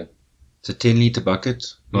a 10-liter bucket.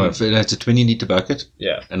 No, it's a 20-liter bucket.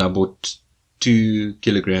 Yeah. And I bought 2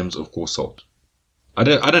 kilograms of coarse salt. I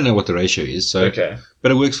don't know what the ratio is. So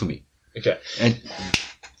but it works for me. Okay. And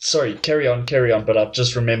sorry, carry on. But I've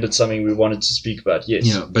just remembered something we wanted to speak about. Yes.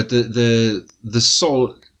 Yeah, but the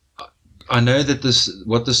salt. I know that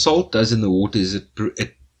what the salt does in the water is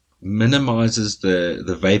it minimizes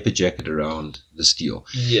the vapor jacket around the steel.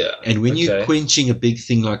 Yeah. And when you're quenching a big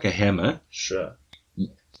thing like a hammer, sure.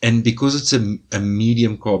 And because it's a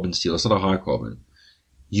medium carbon steel, it's not a high carbon,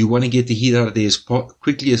 you want to get the heat out of there as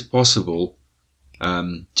quickly as possible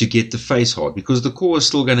to get the face hard, because the core is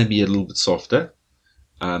still going to be a little bit softer,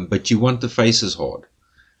 but you want the faces hard.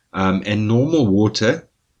 And normal water,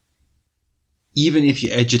 even if you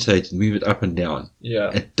agitate and move it up and down,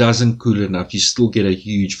 it doesn't cool it enough. You still get a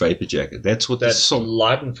huge vapor jacket. That's the salt.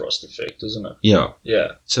 Leidenfrost effect, isn't it? Yeah.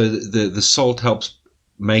 Yeah. So the salt helps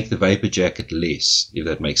make the vapor jacket less, if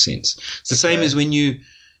that makes sense. It's the same as when you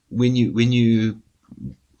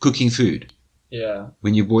cooking food. Yeah.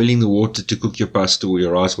 When you're boiling the water to cook your pasta or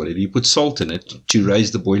your rice, whatever, you put salt in it to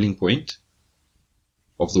raise the boiling point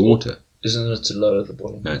of the water. Isn't it to lower the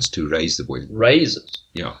boiling point? No, it's to raise the boiling point. Raise it?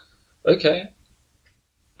 Yeah. Okay.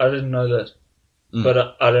 I didn't know that.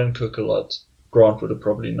 But I don't cook a lot. Grant would have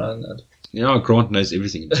probably known that. Yeah, Grant knows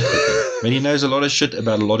everything about cooking. But he knows a lot of shit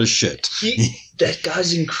about a lot of shit. That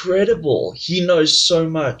guy's incredible. He knows so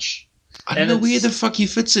much. I don't know where the fuck he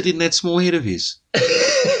fits it in that small head of his.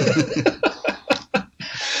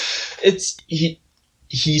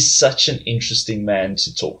 He's such an interesting man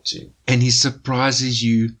to talk to. And he surprises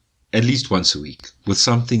you at least once a week with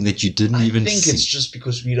something that you didn't even see. I think it's just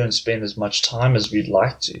because we don't spend as much time as we'd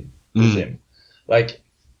like to with him. Like,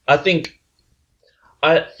 I think,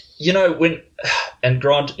 and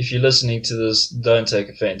Grant, if you're listening to this, don't take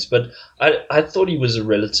offense, but I thought he was a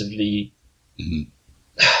relatively,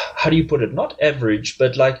 how do you put it? Not average,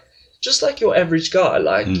 but just like your average guy.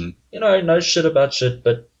 Like, knows shit about shit,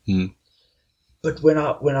 but But when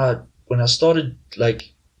I started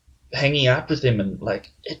like hanging out with him, and like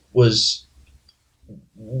it was,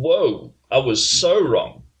 whoa! I was so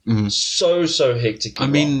wrong, so hectic. I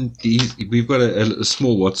mean, we've got a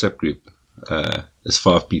small WhatsApp group. There's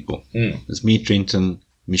 5 people. There's me, Trenton,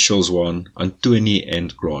 Michelle Zwan, Antoni,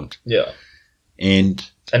 and Grant. Yeah. And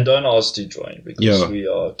don't ask to join because we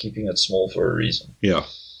are keeping it small for a reason. Yeah.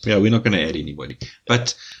 Yeah, we're not going to add anybody.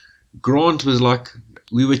 But Grant was like,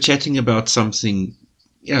 we were chatting about something,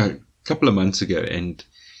 a couple of months ago, and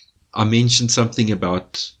I mentioned something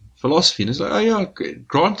about philosophy, and it's like, oh yeah,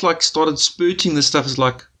 Grant like started spurting this stuff. It's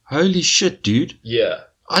like, holy shit, dude. Yeah.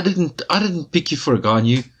 I didn't pick you for a guy who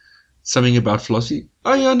knew something about philosophy.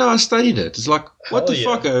 Oh yeah, no, I studied it. It's like, what the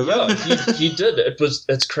fuck, over? Yeah, he did.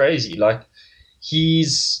 It's crazy. Like,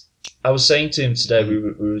 I was saying to him today, we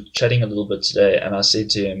were chatting a little bit today, and I said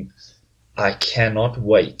to him, I cannot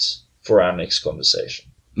wait for our next conversation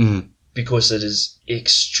because it is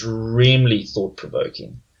extremely thought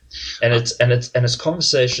provoking, and it's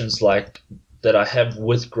conversations like that I have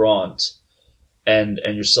with Grant and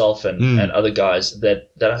yourself and other guys that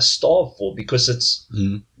I starve for, because it's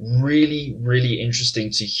really, really interesting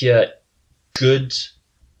to hear good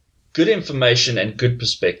information and good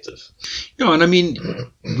perspective. Yeah, and I mean,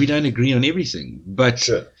 we don't agree on everything, but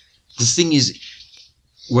sure. The thing is,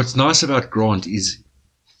 what's nice about Grant is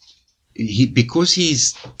because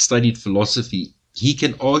he's studied philosophy, he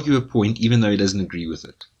can argue a point even though he doesn't agree with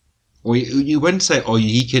it. Or you won't say,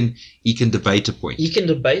 he can debate a point. He can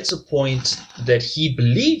debate a point that he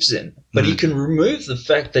believes in, but he can remove the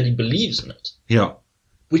fact that he believes in it. Yeah.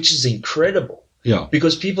 Which is incredible. Yeah.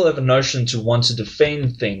 Because people have a notion to want to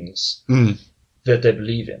defend things that they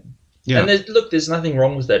believe in. Yeah. And there's nothing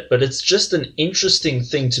wrong with that, but it's just an interesting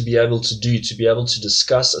thing to be able to do, to be able to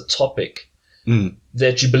discuss a topic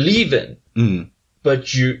that you believe in,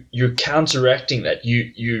 but you're counteracting that.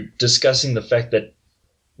 You're discussing the fact that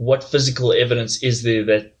what physical evidence is there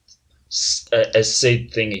that a said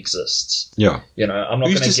thing exists. Yeah. You know, I'm not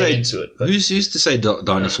going to get into it. But who's used to say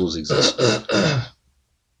dinosaurs exist?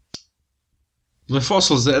 The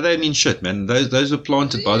fossils, they mean shit, man. Those were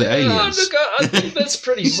planted by the aliens. Look, I think that's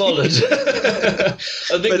pretty solid.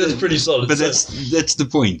 That's pretty solid. But that's the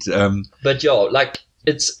point. But yeah, like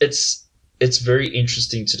it's very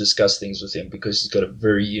interesting to discuss things with him because he's got a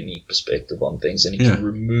very unique perspective on things, and he can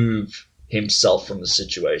remove himself from the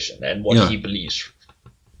situation and what he believes.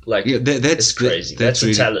 Like, that's crazy. That's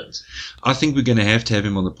really, a talent. I think we're going to have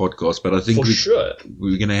him on the podcast, but I think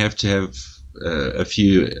we're going to have a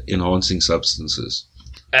few enhancing substances.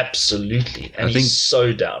 Absolutely, and he's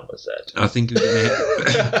so down with that. I think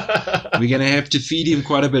we're going to have to feed him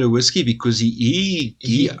quite a bit of whiskey because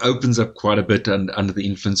he opens up quite a bit under the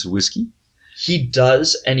influence of whiskey. He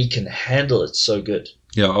does, and he can handle it so good.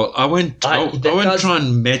 Yeah, I won't try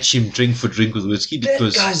and match him drink for drink with whiskey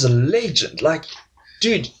because that guy's a legend. Like,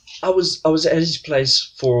 dude, I was at his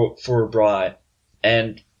place for a braai,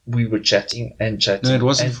 and we were chatting. No, it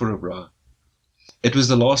wasn't for a braai. It was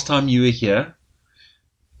the last time you were here.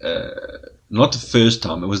 Not the first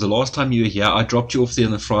time. It was the last time you were here. I dropped you off there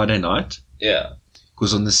on the Friday night. Yeah.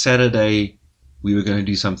 Because on the Saturday, we were going to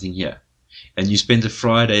do something here. And you spent the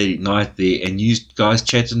Friday night there, and you guys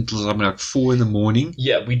chatted until something like 4 a.m.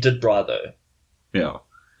 Yeah, we did braai though. Yeah.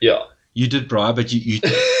 Yeah. You did braai, but you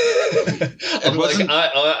I'm like,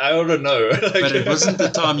 I ought to know. But it wasn't the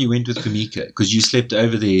time you went with Kamika, because you slept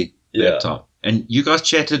over there that time. And you guys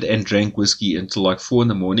chatted and drank whiskey until like 4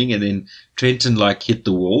 a.m, and then Trenton like hit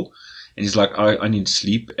the wall, and he's like, I need to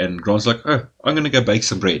sleep. And Grant's like, oh, I'm going to go bake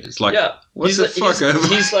some bread. It's like, what the fuck?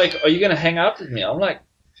 He's like, are you going to hang out with me? I'm like,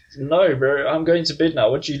 no, bro, I'm going to bed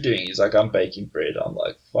now. What are you doing? He's like, I'm baking bread. I'm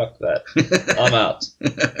like, fuck that. I'm out.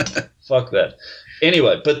 Fuck that.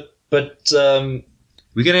 Anyway, but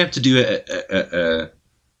we're going to have to do a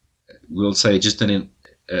we'll say just a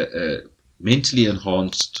mentally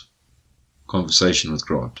enhanced conversation with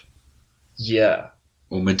Grant. Yeah.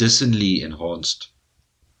 Or medicinally enhanced.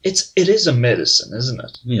 It is a medicine, isn't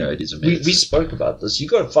it? Yeah, it is a medicine. We spoke about this. You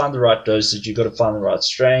got to find the right dosage. You got to find the right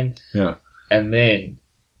strain. Yeah. And then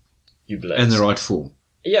you blaze. And the right form.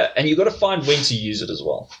 Yeah, and you got to find when to use it as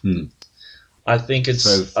well. I think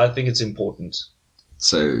it's important.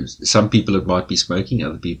 So some people it might be smoking,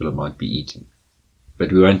 other people it might be eating.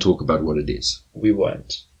 But we won't talk about what it is. We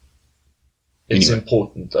won't. It's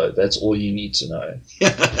important, though. That's all you need to know.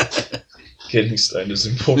 Getting stoned is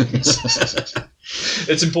important.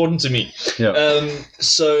 It's important to me. Yeah.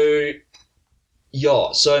 So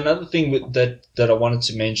another thing that I wanted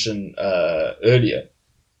to mention earlier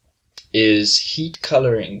is heat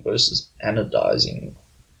coloring versus anodizing.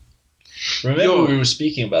 Remember, we were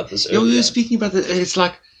speaking about this earlier. Yeah, we were speaking about that. It's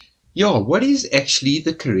like, what is actually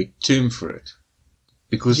the correct term for it?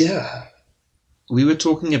 Because we were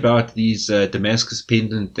talking about these Damascus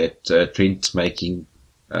pendant that Trent's making.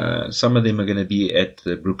 Some of them are going to be at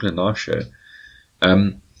the Brooklyn Knife Show.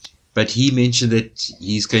 But he mentioned that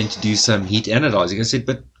he's going to do some heat anodizing. I said,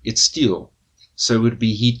 but it's steel. So would it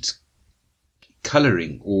be heat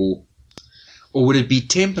coloring or would it be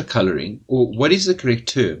temper coloring? Or what is the correct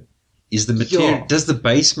term? Is the material, does the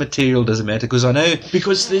base material doesn't matter? Because I know...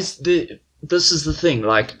 Because this is the thing,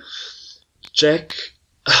 like, Jack...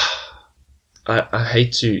 I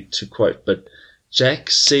hate to quote, but Jack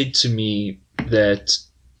said to me that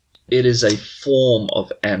it is a form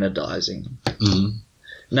of anodizing. Mm-hmm.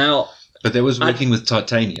 Now, but that was working with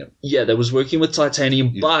titanium. Yeah, that was working with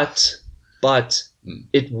titanium, but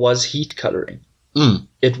it was heat coloring. Mm.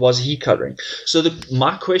 It was heat coloring. So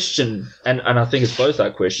my question, and I think it's both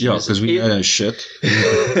our questions. Yeah, because we know shit.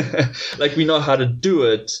 Like, we know how to do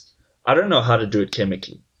it. I don't know how to do it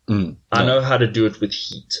chemically. Mm. I know how to do it with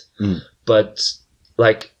heat. Mm. But,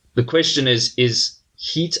 like, the question is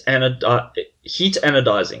heat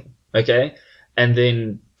anodizing, okay? And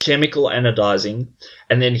then chemical anodizing,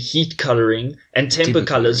 and then heat coloring and temper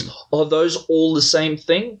colors. Are those all the same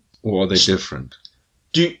thing? Or are they different?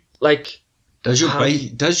 Does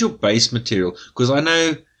your base material... Because I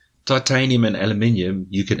know titanium and aluminium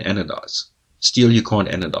you can anodize. Steel you can't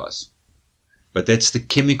anodize. But that's the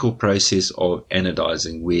chemical process of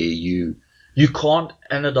anodizing where you... You can't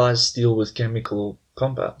anodize steel with chemical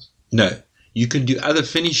compounds. No. You can do other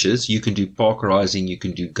finishes. You can do parkerizing. You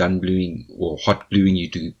can do gun bluing or hot bluing. You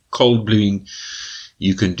do cold bluing.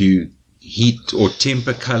 You can do heat or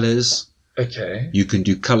temper colors. Okay. You can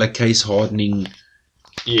do color case hardening.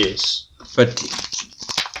 Yes. But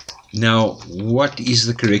now, what is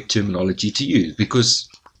the correct terminology to use? Because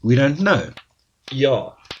we don't know. Yeah.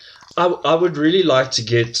 I would really like to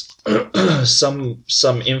get some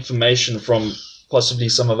information from possibly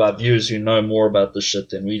some of our viewers who know more about this shit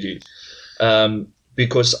than we do.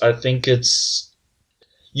 Because I think it's...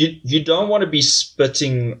 You don't want to be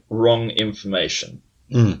spitting wrong information.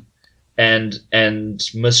 Mm. And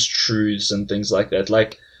mistruths and things like that.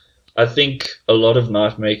 Like, I think a lot of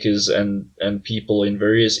knife makers and people in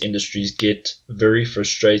various industries get very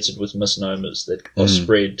frustrated with misnomers that are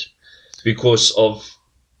spread because of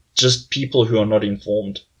just people who are not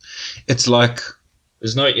informed. It's like...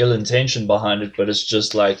 There's no ill intention behind it, but it's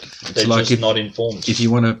just like they're like just not informed. If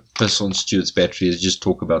you want to piss on Stuart's batteries, just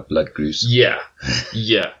talk about blood grooves. Yeah.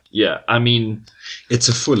 I mean... It's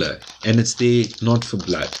a fuller, and it's there not for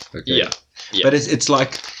blood. Okay? Yeah. But it's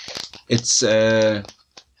like... It's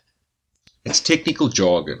technical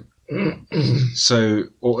jargon. So...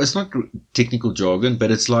 Or it's not technical jargon,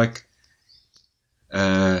 but it's like...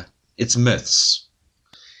 it's myths.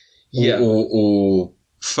 Yeah. Or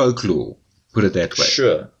folklore. Put it that way.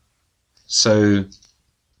 Sure. So,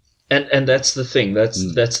 and that's the thing.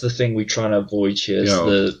 That's the thing we're trying to avoid here.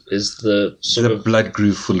 Is the sort of blood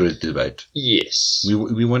groove fuller debate. Yes.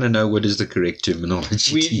 We want to know what is the correct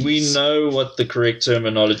terminology. We know what the correct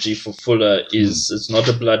terminology for fuller is. It's not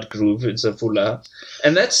a blood groove. It's a fuller,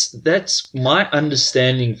 and that's my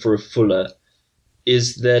understanding for a fuller,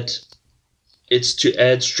 is that it's to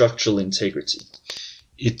add structural integrity.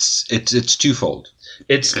 It's twofold.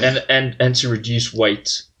 It's and to reduce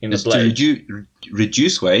weight in the blade. To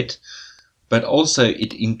reduce weight, but also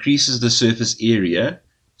it increases the surface area,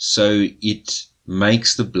 so it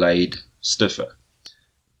makes the blade stiffer.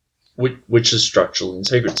 Which is structural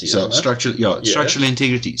integrity. So structural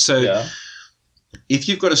integrity. So if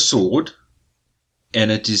you've got a sword and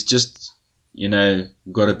it is just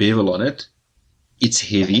got a bevel on it, it's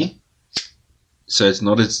heavy, so it's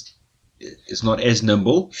not as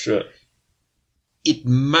nimble. Sure. It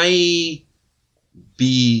may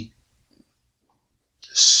be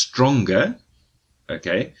stronger,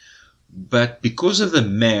 okay, but because of the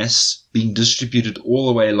mass being distributed all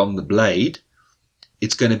the way along the blade,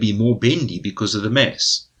 it's going to be more bendy because of the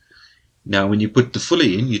mass. Now, when you put the fuller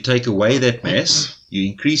in, you take away that mass, you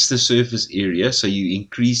increase the surface area, so you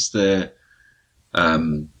increase the...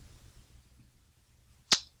 I'll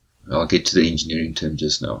get to the engineering term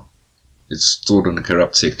just now. It's stored in a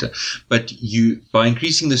corrupt sector. But by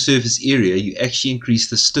increasing the surface area, you actually increase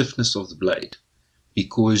the stiffness of the blade,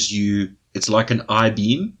 because it's like an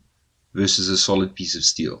I-beam versus a solid piece of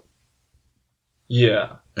steel.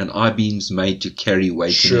 Yeah. An I-beam's made to carry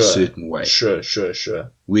weight in a certain way. Sure.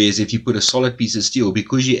 Whereas if you put a solid piece of steel,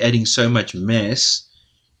 because you're adding so much mass,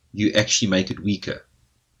 you actually make it weaker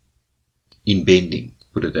in bending,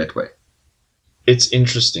 put it that way. It's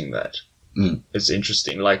interesting that. Mm. It's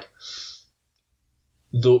interesting. Like,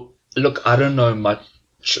 look, I don't know much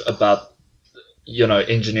about,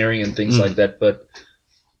 engineering and things like that, but,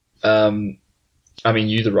 I mean,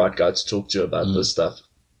 you're the right guy to talk to about this stuff,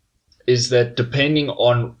 is that depending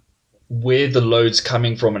on where the load's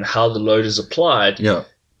coming from and how the load is applied,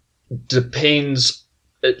 depends,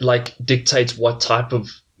 it dictates what type of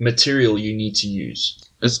material you need to use.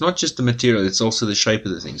 It's not just the material; it's also the shape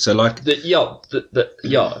of the thing. So, like,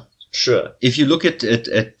 sure. If you look at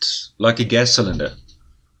like a gas cylinder,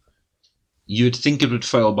 you'd think it would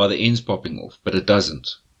fail by the ends popping off, but it doesn't.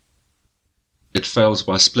 It fails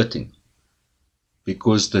by splitting,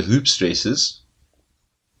 because the hoop stresses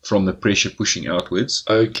from the pressure pushing outwards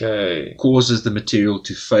causes the material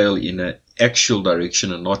to fail in an axial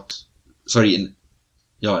direction and not, in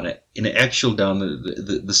an axial down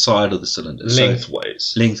the side of the cylinder.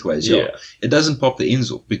 Lengthways, yeah. It doesn't pop the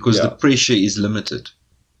ends off because the pressure is limited.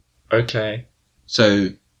 Okay. So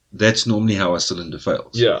that's normally how a cylinder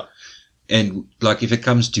fails. Yeah. And like if it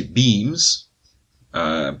comes to beams,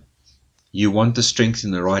 you want the strength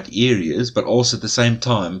in the right areas, but also at the same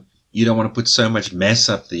time, you don't want to put so much mass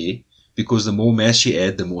up there, because the more mass you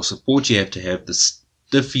add, the more support you have to have, the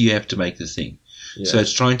stiffer you have to make the thing. Yeah. So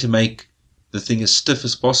it's trying to make the thing as stiff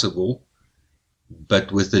as possible,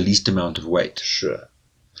 but with the least amount of weight. Sure.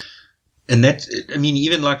 And that, I mean,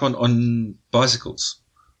 even like on bicycles,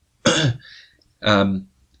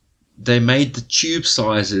 they made the tube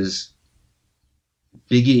sizes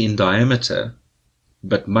bigger in diameter,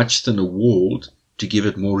 but much thinner walled to give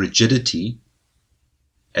it more rigidity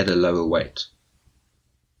at a lower weight.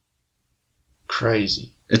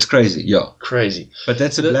 Crazy. It's crazy, yeah. Crazy. But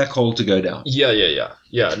that's a black hole to go down. Yeah.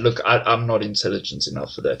 Look, I'm not intelligent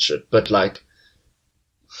enough for that shit, but like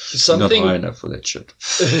something. You're not high enough for that shit.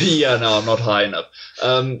 Yeah, no, I'm not high enough.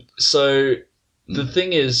 So the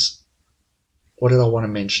thing is, what did I want to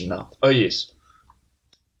mention now? Oh, yes.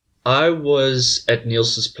 I was at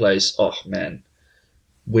Niels's place. Oh, man.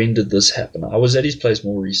 When did this happen? I was at his place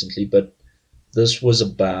more recently, but this was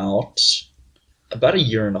about a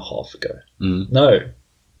year and a half ago. No,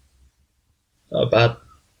 about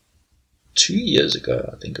 2 years ago,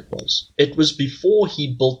 I think it was. It was before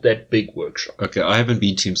he built that big workshop. Okay, I haven't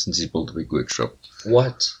been to him since he built the big workshop.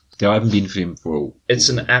 What? Yeah, I haven't been for him for... It's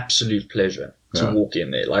an absolute pleasure to walk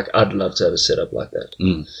in there. Like, I'd love to have a setup like that.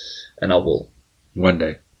 And I will. One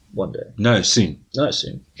day. No, soon. Yeah,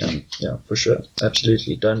 for sure.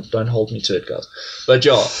 Absolutely. Don't hold me to it, guys. But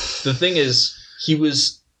yeah, the thing is, he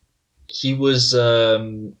was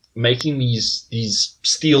making these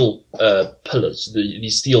steel pillars,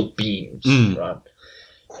 these steel beams, right?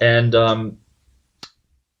 And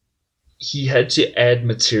he had to add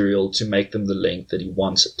material to make them the length that he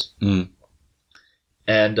wanted.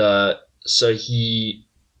 And so he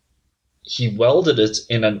welded it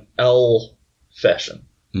in an L fashion.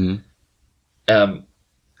 And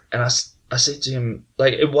I said to him,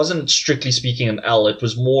 like, it wasn't strictly speaking an L. It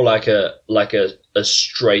was more like a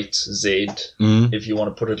straight Z, if you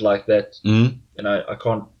want to put it like that. And I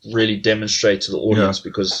can't really demonstrate to the audience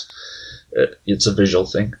because it's a visual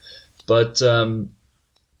thing. But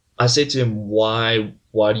I said to him, why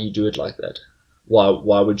do you do it like that?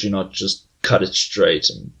 Why would you not just cut it straight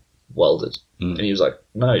and weld it? And he was like,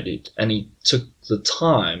 no, dude. And he took the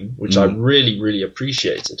time, which I really, really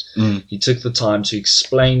appreciated. He took the time to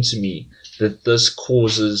explain to me that this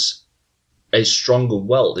causes a stronger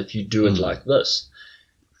weld if you do it like this.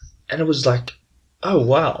 And it was like, oh,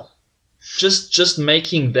 wow. Just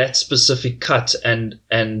making that specific cut and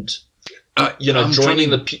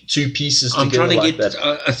joining the two pieces together. I'm trying to like get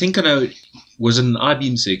that. I think I know it was an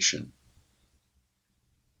I-beam section.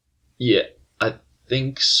 Yeah.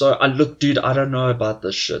 Think so. Look, dude, I don't know about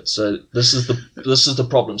this shit. So this is the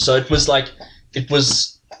problem. So it was like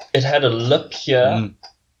it had a lip here,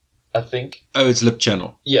 I think. Oh, it's lip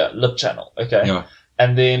channel. Yeah, lip channel. Okay. Yeah.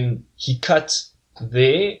 And then he cut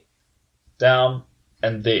there, down,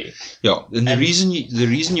 and there. Yeah. And the reason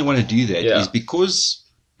you want to do that is because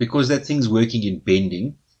that thing's working in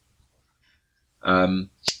bending.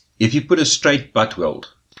 If you put a straight butt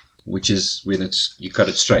weld, which is when you cut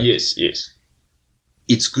it straight. Yes.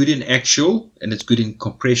 It's good in axial and it's good in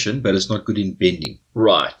compression, but it's not good in bending.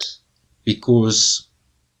 Right. Because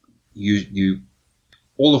you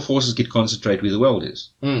all the forces get concentrated where the weld is.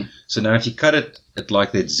 So now if you cut it at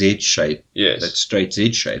like that Z shape, that straight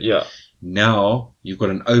Z shape, now you've got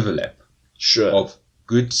an overlap of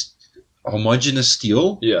good homogeneous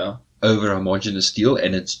steel over homogeneous steel,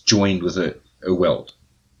 and it's joined with a weld.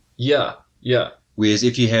 Yeah. Whereas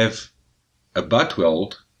if you have a butt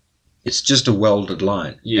weld, it's just a welded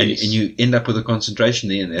line. Yes. And you end up with a concentration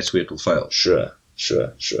there, and that's where it will fail. Sure.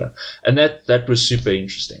 Sure. And that was super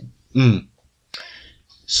interesting.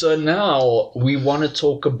 So now we want to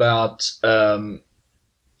talk about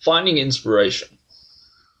finding inspiration.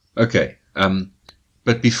 Okay.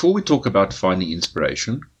 But before we talk about finding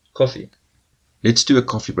inspiration, coffee. Let's do a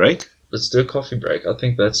coffee break. Let's do a coffee break. I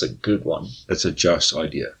think that's a good one. That's a just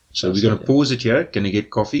idea. So we're going to pause it here, going to get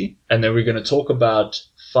coffee. And then we're going to talk about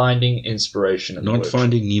finding inspiration. Not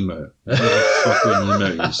finding Nemo. Fuck where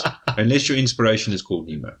Nemo is. Unless your inspiration is called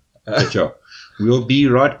Nemo. But yeah, we'll be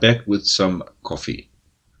right back with some coffee.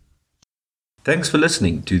 Thanks for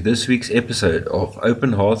listening to this week's episode of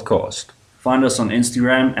Open Hearthcast. Find us on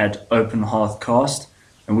Instagram at Open Hearthcast,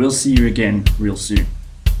 and we'll see you again real soon.